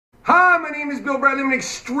Hi, my name is Bill Bradley. I'm an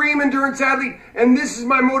extreme endurance athlete, and this is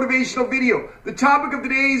my motivational video. The topic of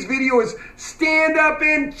today's video is stand up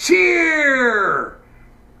and cheer.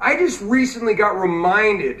 I just recently got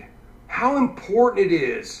reminded how important it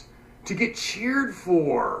is to get cheered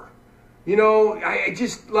for. You know, I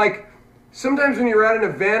just like, sometimes when you're at an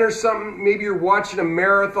event or something, maybe you're watching a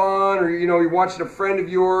marathon or, you know, you're watching a friend of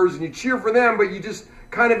yours and you cheer for them, but you just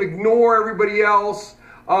kind of ignore everybody else.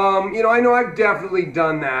 You know, I know I've definitely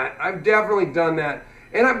done that.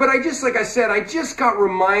 But I just, like I said, I just got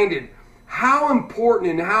reminded how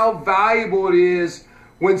important and how valuable it is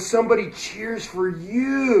when somebody cheers for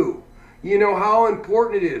you. You know, how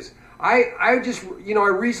important it is. I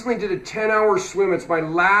recently did a 10-hour swim. It's my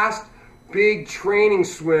last big training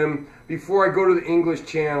swim before I go to the English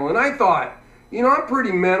Channel. And I thought, you know, I'm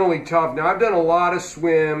pretty mentally tough now. I've done a lot of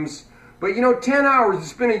swims. But, you know, 10 hours,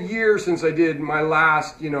 it's been a year since I did my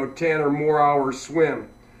last, 10 or more hour swim.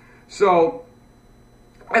 So,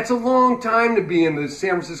 that's a long time to be in the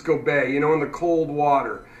San Francisco Bay, in the cold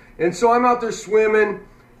water. And so I'm out there swimming,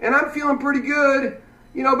 and I'm feeling pretty good,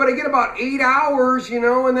 but I get about 8 hours, in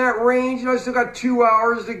that range. I still got 2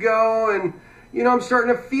 hours to go, and, I'm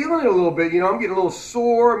starting to feel it a little bit. I'm getting a little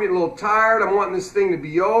sore, I'm getting a little tired, I'm wanting this thing to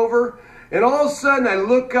be over. And all of a sudden, I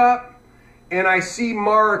look up, and I see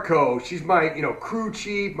Mariko. She's my, crew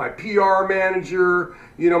chief, my PR manager,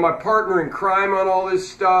 my partner in crime on all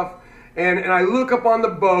this stuff. And I look up on the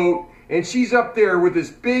boat, and she's up there with this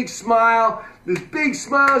big smile. She's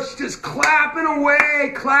just clapping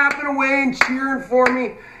away and cheering for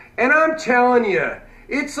me. And I'm telling you,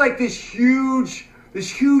 it's like this huge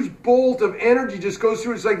bolt of energy just goes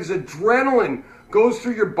through. It's like this adrenaline goes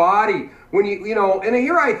through your body when and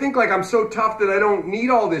here I think like I'm so tough that I don't need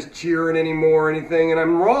all this cheering anymore or anything, and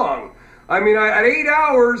I'm wrong. I mean, at 8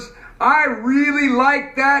 hours, I really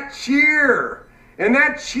like that cheer. And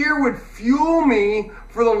that cheer would fuel me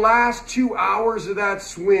for the last 2 hours of that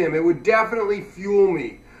swim. It would definitely fuel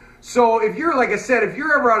me. So if you're, like I said, if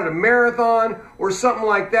you're ever out at a marathon or something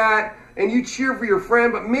like that, and you cheer for your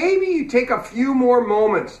friend, but maybe you take a few more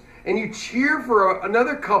moments and you cheer for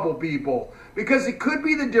another couple people, because it could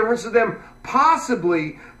be the difference of them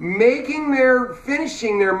possibly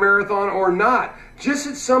finishing their marathon or not. Just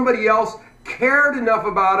that somebody else cared enough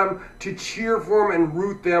about them to cheer for them and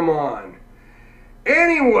root them on.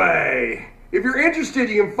 Anyway, if you're interested,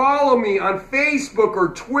 you can follow me on Facebook or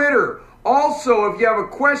Twitter. Also, if you have a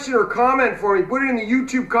question or comment for me, put it in the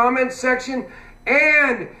YouTube comments section.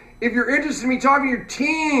 And if you're interested in me talking to your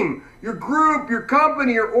team, your group, your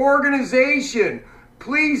company, your organization,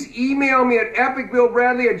 please email me at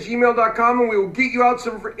epicbillbradley@gmail.com and we will get you out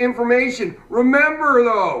some information. Remember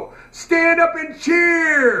though, stand up and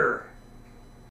cheer!